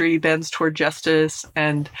of history bends toward justice.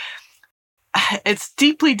 And it's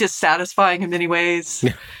deeply dissatisfying in many ways.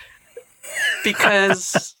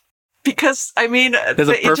 because I mean, there's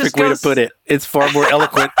a perfect way to put it. It's far more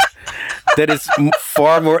eloquent. That is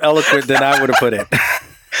far more eloquent than I would have put it.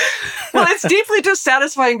 Well, it's deeply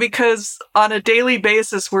dissatisfying because on a daily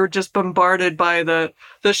basis, we're just bombarded by the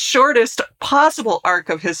shortest possible arc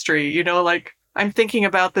of history. Like I'm thinking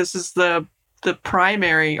about this as the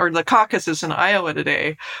primary or the caucuses in Iowa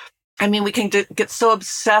today. I mean, we can get so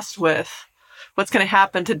obsessed with what's going to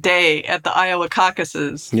happen today at the Iowa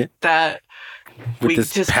caucuses that with we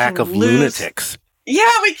this just pack of lunatics. Yeah,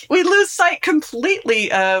 we lose sight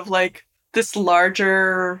completely of like this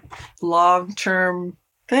larger, long-term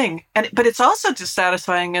thing. But it's also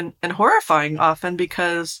dissatisfying and horrifying often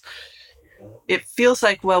because it feels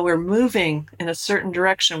like, well, we're moving in a certain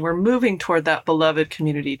direction. We're moving toward that beloved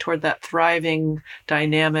community, toward that thriving,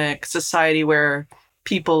 dynamic society where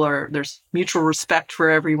there's mutual respect for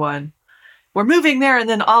everyone. We're moving there, and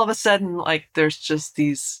then all of a sudden, like, there's just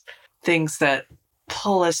these things that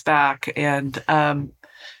pull us back. And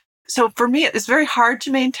so for me, it's very hard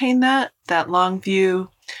to maintain that long view.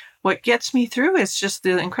 What gets me through is just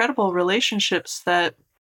the incredible relationships that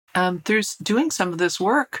through doing some of this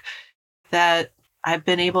work that I've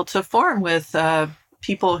been able to form with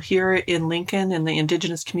people here in Lincoln in the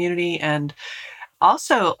Indigenous community. And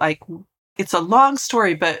also, like, it's a long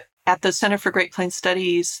story, but at the Center for Great Plains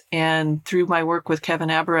Studies and through my work with Kevin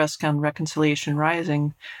Aberesk on Reconciliation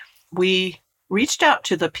Rising, we reached out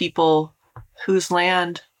to the people whose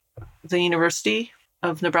land the University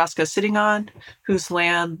of Nebraska is sitting on, whose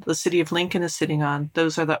land the city of Lincoln is sitting on.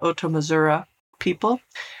 Those are the Oto-Missouri people.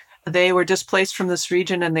 They were displaced from this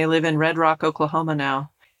region and they live in Red Rock, Oklahoma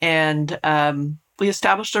now. And we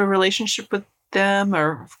established a relationship with them,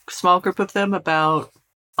 or a small group of them, about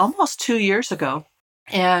almost 2 years ago.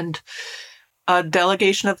 And a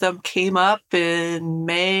delegation of them came up in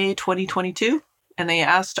May 2022, and they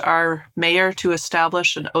asked our mayor to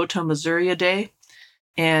establish an Oto-Missouri Day,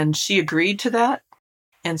 and she agreed to that.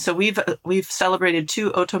 And so we've celebrated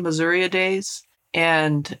 2 Oto-Missouri Days,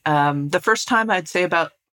 and the first time I'd say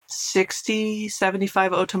about 60,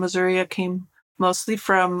 75 Oto-Missouri came mostly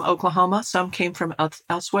from Oklahoma. Some came from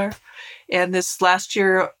elsewhere. And this last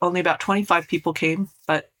year, only about 25 people came,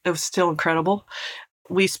 but it was still incredible.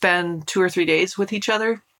 We spend 2 or 3 days with each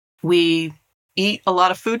other. We eat a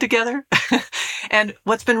lot of food together. And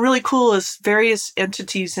what's been really cool is various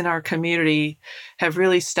entities in our community have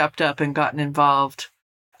really stepped up and gotten involved.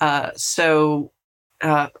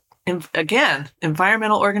 Again,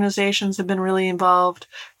 environmental organizations have been really involved.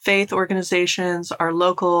 Faith organizations, our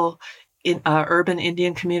local urban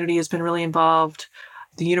Indian community has been really involved.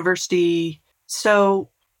 The university. So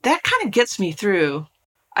that kind of gets me through.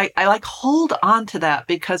 I like hold on to that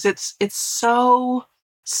because it's so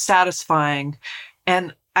satisfying.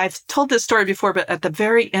 And I've told this story before, but at the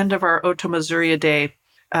very end of our Oto-Missouri Day,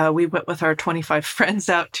 we went with our 25 friends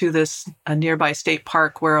out to this nearby state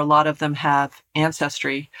park where a lot of them have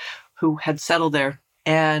ancestry who had settled there.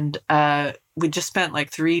 And we just spent like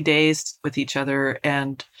 3 days with each other.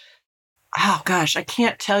 And oh gosh, I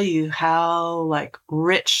can't tell you how like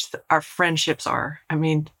rich our friendships are. I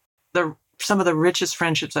mean, some of the richest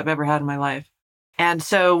friendships I've ever had in my life. And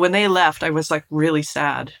so when they left, I was like really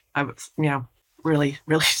sad. I was, really,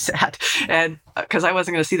 really sad. And because I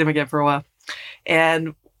wasn't going to see them again for a while.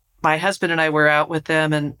 And my husband and I were out with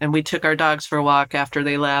them and we took our dogs for a walk after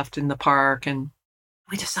they left in the park. And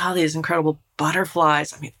we just saw these incredible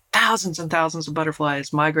butterflies. I mean, thousands and thousands of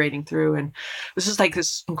butterflies migrating through. And it was just like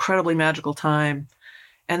this incredibly magical time.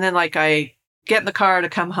 And then like I get in the car to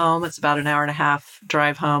come home. It's about an hour and a half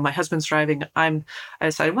drive home. My husband's driving. I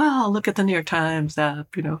decided, well, I'll look at the New York Times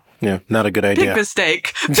app, Yeah, not a good idea. Big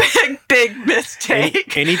mistake. Big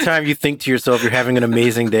mistake. Anytime you think to yourself you're having an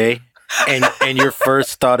amazing day and your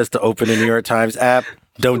first thought is to open the New York Times app,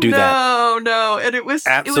 don't do that. No. And it was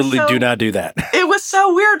absolutely do not do that. It was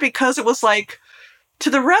so weird because it was like,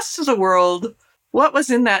 to the rest of the world, what was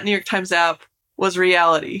in that New York Times app was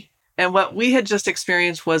reality. And what we had just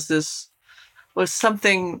experienced was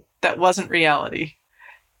something that wasn't reality.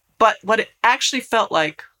 But what it actually felt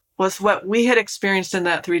like was what we had experienced in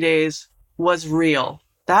that 3 days was real.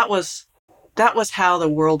 That was how the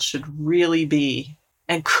world should really be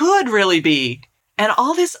and could really be. And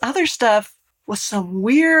all this other stuff was some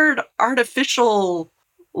weird artificial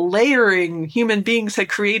layering human beings had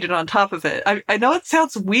created on top of it. I know it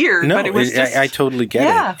sounds weird, No, but it was just... I totally get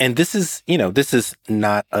Yeah. it. And this is, this is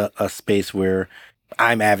not a space where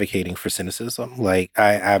I'm advocating for cynicism. Like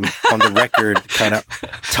I'm on the record kind of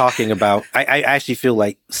talking about, I actually feel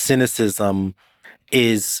like cynicism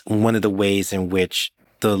is one of the ways in which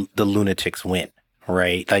the lunatics win,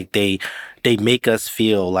 right? Like they make us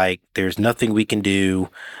feel like there's nothing we can do.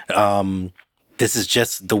 This is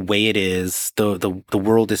just the way it is. The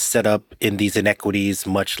world is set up in these inequities,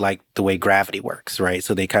 much like the way gravity works, right?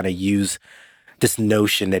 So they kind of use this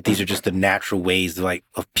notion that these are just the natural ways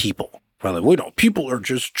of people. Right? Like, well, people are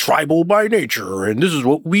just tribal by nature, and this is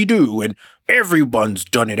what we do, and everyone's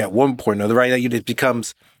done it at one point or another, right? Like, it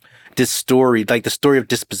becomes this story, like the story of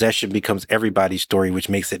dispossession becomes everybody's story, which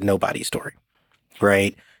makes it nobody's story,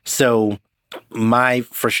 right? So my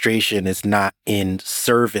frustration is not in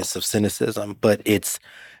service of cynicism, but it's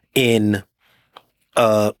in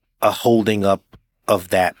a holding up of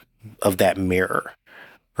that mirror,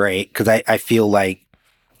 right? Because I feel like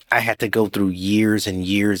I had to go through years and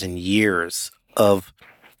years and years of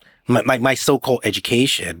my so-called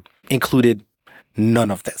education included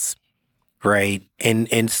none of this, right?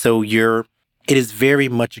 And so it is very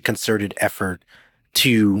much a concerted effort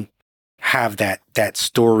to have that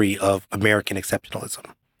story of American exceptionalism,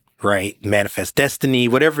 right? Manifest destiny,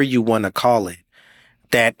 whatever you want to call it,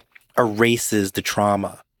 that erases the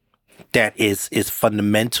trauma that is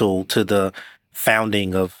fundamental to the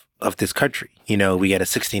founding of this country. We got a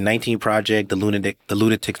 1619 project, the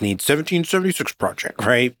lunatics need 1776 project,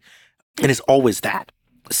 right? And it's always that.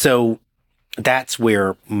 So that's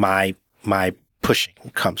where my pushing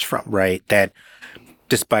comes from, right? That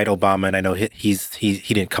despite Obama, and I know he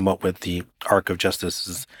didn't come up with the arc of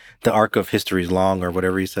justice, the arc of history is long or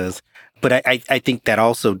whatever he says. But I think that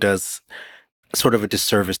also does sort of a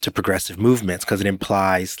disservice to progressive movements because it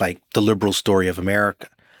implies like the liberal story of America,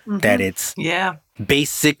 that it's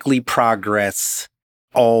basically progress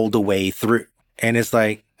all the way through. And it's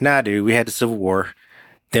like, nah, dude, we had the Civil War.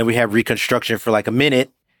 Then we had Reconstruction for like a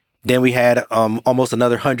minute. Then we had almost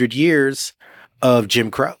another 100 years of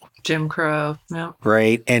Jim Crow. Jim Crow, yeah.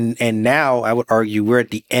 Right. And now I would argue we're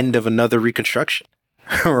at the end of another Reconstruction,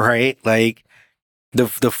 right? Like the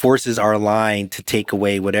forces are aligned to take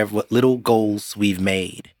away what little goals we've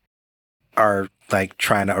made are like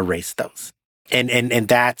trying to erase those. And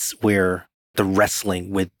that's where the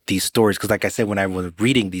wrestling with these stories, because like I said, when I was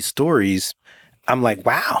reading these stories, I'm like,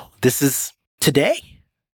 wow, this is today.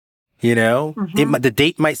 The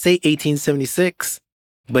date might say 1876,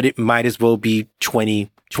 but it might as well be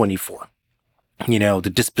 2024.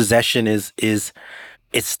 The dispossession is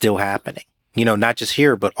still happening, not just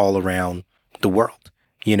here, but all around the world.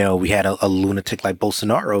 We had a lunatic like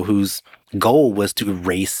Bolsonaro whose goal was to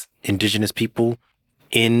erase indigenous people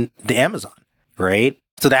in the Amazon, right?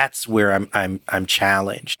 So that's where I'm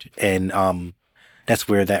challenged, and that's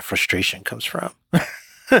where that frustration comes from.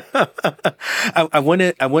 I want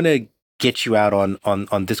to get you out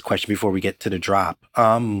on this question before we get to the drop,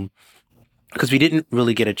 because we didn't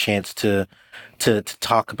really get a chance to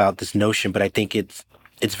talk about this notion, but I think it's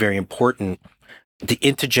very important. The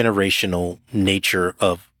intergenerational nature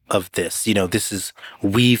of this, this is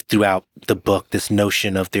weaved throughout the book. This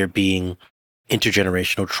notion of there being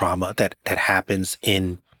intergenerational trauma that happens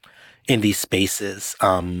in these spaces.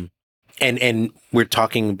 And we're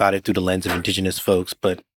talking about it through the lens of indigenous folks,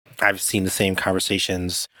 but I've seen the same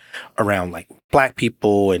conversations around like Black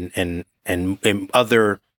people and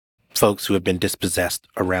other folks who have been dispossessed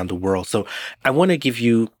around the world. So I want to give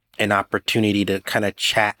you an opportunity to kind of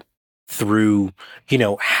chat through,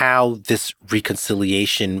 how this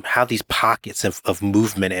reconciliation, how these pockets of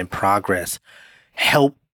movement and progress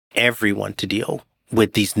help everyone to deal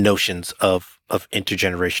with these notions of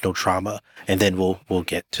intergenerational trauma. And then we'll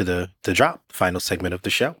get to the drop, final segment of the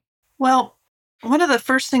show. Well, one of the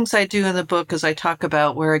first things I do in the book is I talk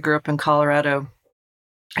about where I grew up in Colorado.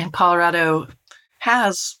 And Colorado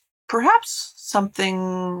has perhaps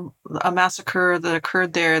a massacre that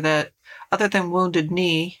occurred there that, other than Wounded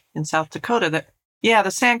Knee in South Dakota, the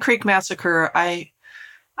Sand Creek Massacre, I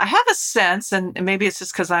have a sense, and maybe it's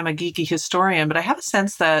just because I'm a geeky historian, but I have a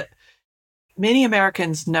sense that many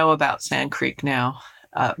Americans know about Sand Creek now,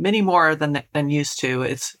 many more than used to.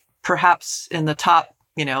 perhaps in the top,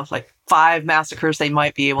 like 5 massacres they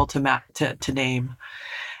might be able to name.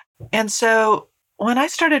 And so when I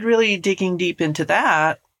started really digging deep into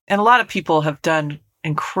that, and a lot of people have done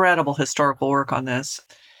incredible historical work on this,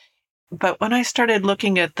 but when I started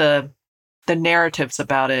looking at the narratives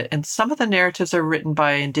about it, and some of the narratives are written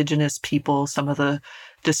by indigenous people, some of the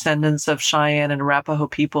descendants of Cheyenne and Arapaho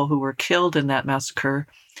people who were killed in that massacre,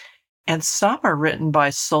 and some are written by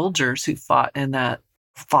soldiers who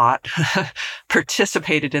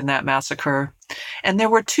participated in that massacre. And there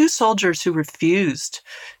were 2 soldiers who refused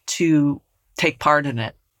to take part in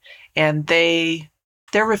it. And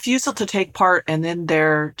their refusal to take part and then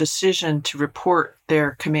their decision to report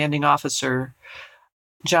their commanding officer,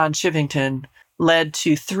 John Chivington, led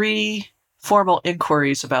to 3 formal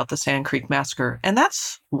inquiries about the Sand Creek Massacre. And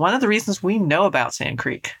that's one of the reasons we know about Sand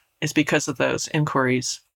Creek, is because of those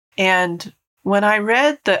inquiries. And when I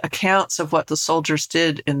read the accounts of what the soldiers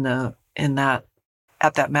did at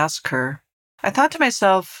that massacre, I thought to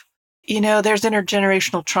myself, there's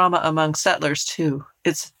intergenerational trauma among settlers too.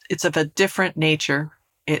 It's of a different nature.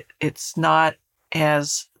 It's not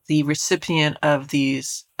as the recipient of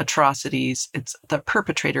these atrocities. It's the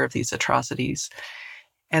perpetrator of these atrocities.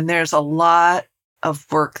 And there's a lot of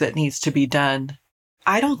work that needs to be done.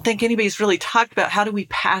 I don't think anybody's really talked about how do we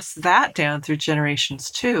pass that down through generations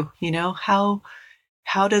too.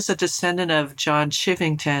 How does a descendant of John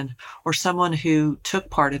Chivington or someone who took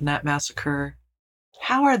part in that massacre,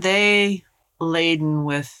 how are they laden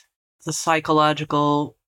with the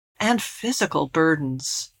psychological and physical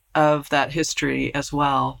burdens of that history as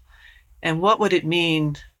well? And what would it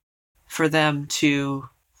mean for them to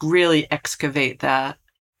really excavate that?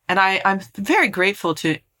 And I'm very grateful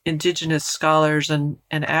to Indigenous scholars and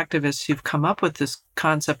activists who've come up with this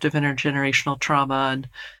concept of intergenerational trauma,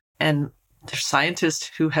 and there's scientists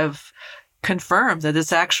who have confirmed that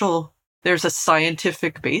there's a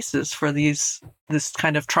scientific basis for this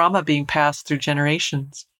kind of trauma being passed through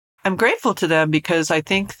generations. I'm grateful to them because I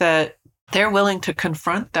think that they're willing to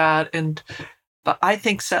confront that, but I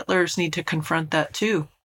think settlers need to confront that too.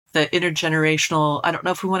 The intergenerational, I don't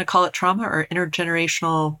know if we want to call it trauma or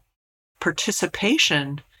intergenerational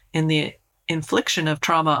participation in the infliction of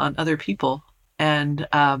trauma on other people. And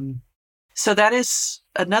so that is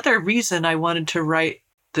another reason I wanted to write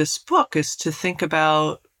this book, is to think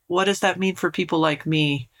about what does that mean for people like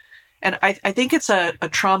me? And I think it's a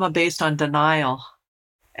trauma based on denial.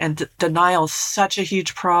 And denial is such a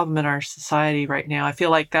huge problem in our society right now. I feel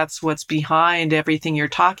like that's what's behind everything you're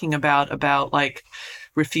talking about like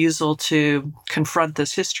refusal to confront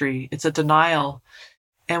this history. It's a denial.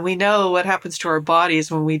 And we know what happens to our bodies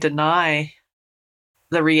when we deny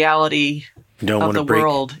the reality of the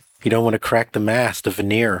world. You don't want to crack the mask, the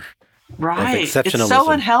veneer. Right. It's so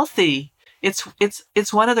unhealthy.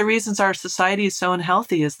 It's one of the reasons our society is so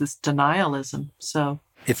unhealthy, is this denialism. So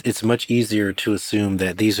it's much easier to assume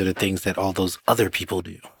that these are the things that all those other people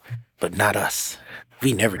do, but not us.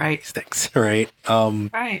 We never do these things, right?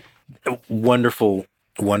 Right. Wonderful,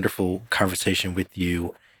 wonderful conversation with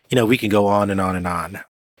you. We can go on and on and on,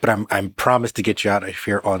 but I'm promised to get you out of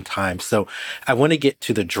here on time. So I want to get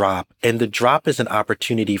to the drop, and the drop is an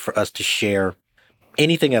opportunity for us to share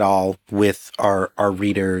anything at all with our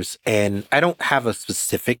readers. And I don't have a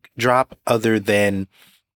specific drop other than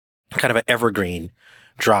kind of an evergreen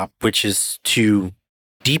drop, which is to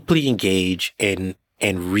deeply engage and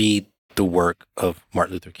read the work of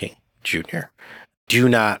Martin Luther King Jr. Do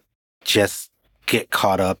not just get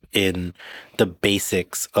caught up in the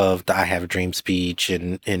basics of the I Have a Dream speech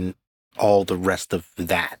and all the rest of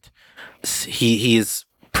that. He is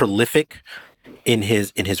prolific in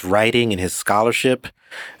his writing and his scholarship.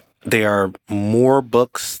 There are more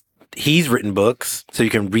books. He's written books, so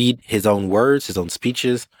you can read his own words, his own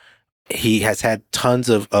speeches. He has had tons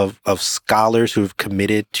of scholars who have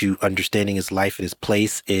committed to understanding his life and his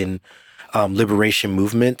place in liberation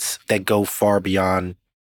movements that go far beyond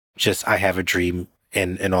just I Have a Dream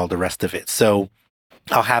and all the rest of it. So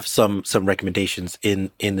I'll have some recommendations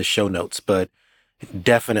in the show notes, but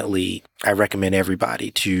definitely I recommend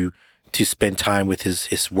everybody to spend time with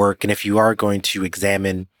his work. And if you are going to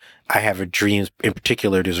examine I Have a Dream in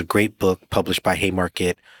particular, there's a great book published by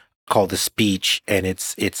Haymarket called The Speech, and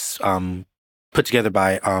it's put together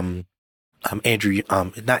by Andrew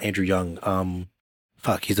not Andrew Young,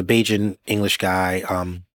 he's a Bajan English guy.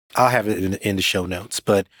 I'll have it in the show notes,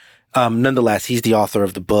 but nonetheless, he's the author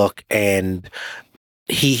of the book, and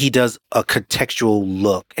he does a contextual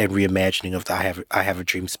look and reimagining of the I Have a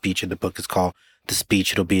Dream speech, and the book is called The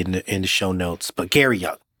Speech. It'll be in the show notes. But Gary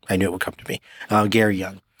Young, I knew it would come to me. Gary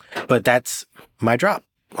Young. But that's my drop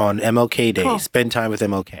on MLK Day. Cool. Spend time with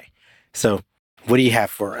MLK. So what do you have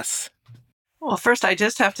for us? Well, first, I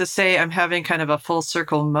just have to say I'm having kind of a full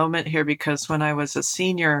circle moment here because when I was a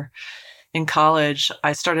senior in college,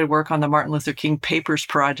 I started work on the Martin Luther King Papers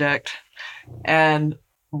Project. And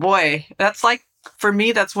boy, that's like, for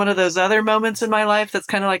me, that's one of those other moments in my life that's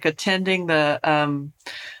kind of like attending the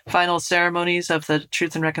final ceremonies of the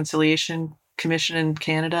Truth and Reconciliation Commission in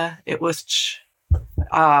Canada. It was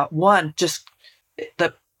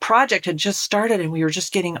the project had just started and we were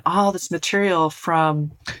just getting all this material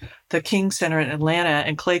from the King Center in Atlanta,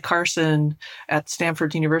 and Clay Carson at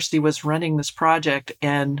Stanford University was running this project.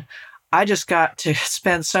 And I just got to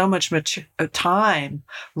spend so much time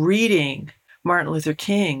reading Martin Luther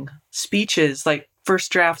King speeches, like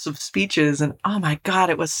first drafts of speeches. And oh my God,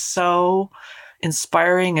 it was so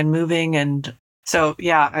inspiring and moving. And so,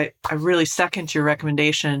 yeah, I really second your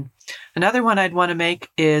recommendation. Another one I'd want to make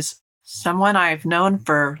is someone I've known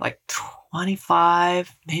for like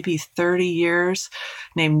 25, maybe 30 years,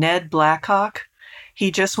 named Ned Blackhawk.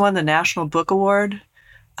 He just won the National Book Award.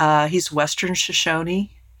 He's Western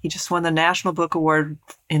Shoshone. He just won the National Book Award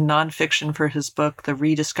in nonfiction for his book, The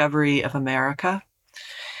Rediscovery of America.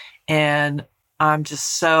 And I'm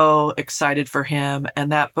just so excited for him.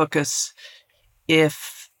 And that book is,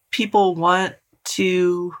 if people want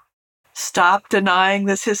to stop denying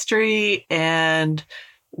this history and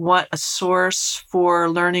want a source for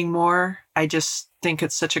learning more, I just think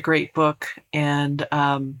it's such a great book. And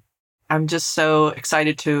I'm just so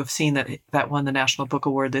excited to have seen that won the National Book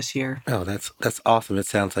Award this year. Oh, that's awesome. It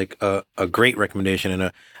sounds like a great recommendation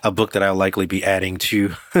and a book that I'll likely be adding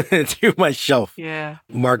to to my shelf. Yeah.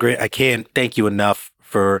 Margaret, I can't thank you enough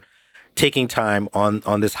for taking time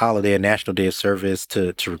on this holiday, a National Day of Service,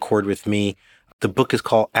 to record with me. The book is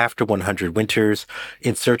called After 100 Winters,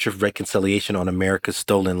 In Search of Reconciliation on America's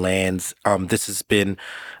Stolen Lands. This has been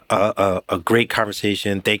a great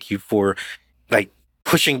conversation. Thank you for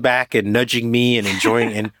pushing back and nudging me and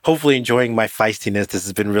enjoying and hopefully enjoying my feistiness. This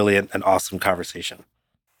has been really an awesome conversation.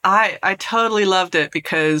 I totally loved it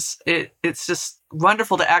because it's just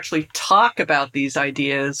wonderful to actually talk about these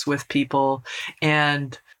ideas with people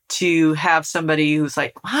and to have somebody who's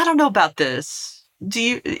like, I don't know about this.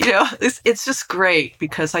 It's just great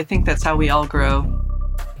because I think that's how we all grow.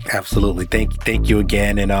 Absolutely. Thank you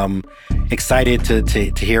again. And I'm excited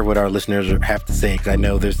to hear what our listeners have to say, because I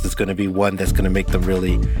know this is going to be one that's going to make them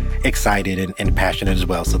really excited and passionate as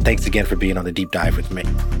well. So thanks again for being on the deep dive with me.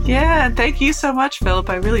 Yeah. And thank you so much, Philip.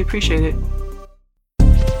 I really appreciate it.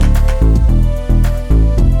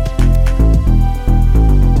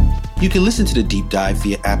 You can listen to The Deep Dive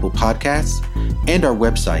via Apple Podcasts and our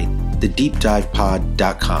website,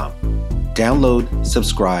 thedeepdivepod.com. Download,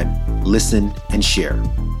 subscribe, listen, and share.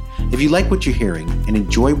 If you like what you're hearing and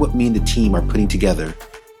enjoy what me and the team are putting together,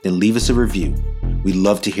 then leave us a review. We'd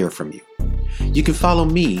love to hear from you. You can follow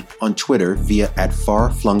me on Twitter via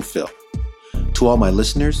 @FarFlungPhil. To all my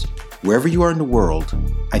listeners, wherever you are in the world,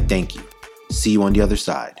 I thank you. See you on the other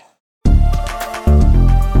side.